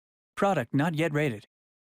Product not yet rated.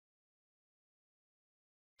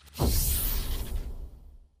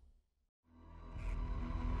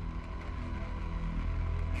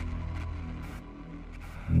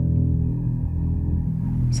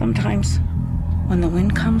 Sometimes, when the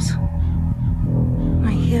wind comes,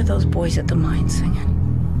 I hear those boys at the mine singing.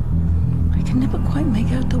 I can never quite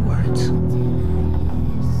make out the words.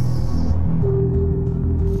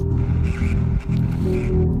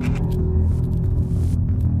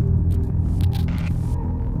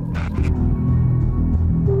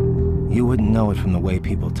 You wouldn't know it from the way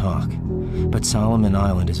people talk, but Solomon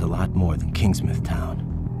Island is a lot more than Kingsmouth Town.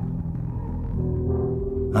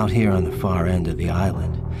 Out here on the far end of the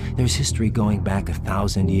island, there's history going back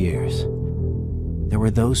 1,000 years. There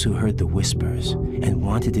were those who heard the whispers and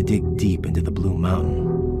wanted to dig deep into the Blue Mountain.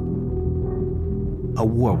 A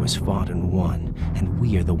war was fought and won, and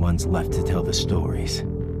we are the ones left to tell the stories.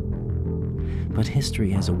 But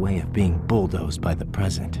history has a way of being bulldozed by the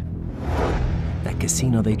present. That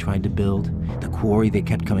casino they tried to build, the quarry they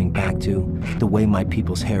kept coming back to, the way my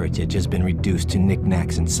people's heritage has been reduced to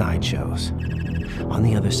knickknacks and sideshows. On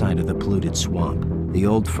the other side of the polluted swamp, the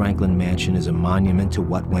old Franklin mansion is a monument to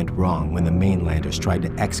what went wrong when the mainlanders tried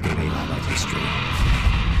to excavate all that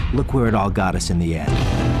history. Look where it all got us in the end.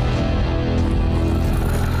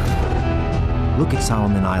 Look at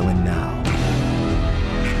Solomon Island now.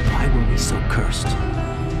 Why were we so cursed?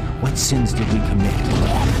 What sins did we commit?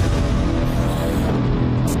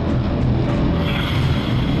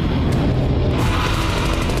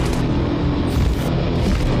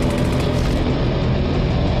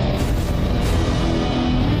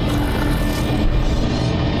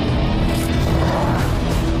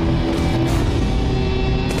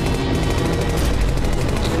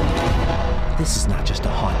 This is not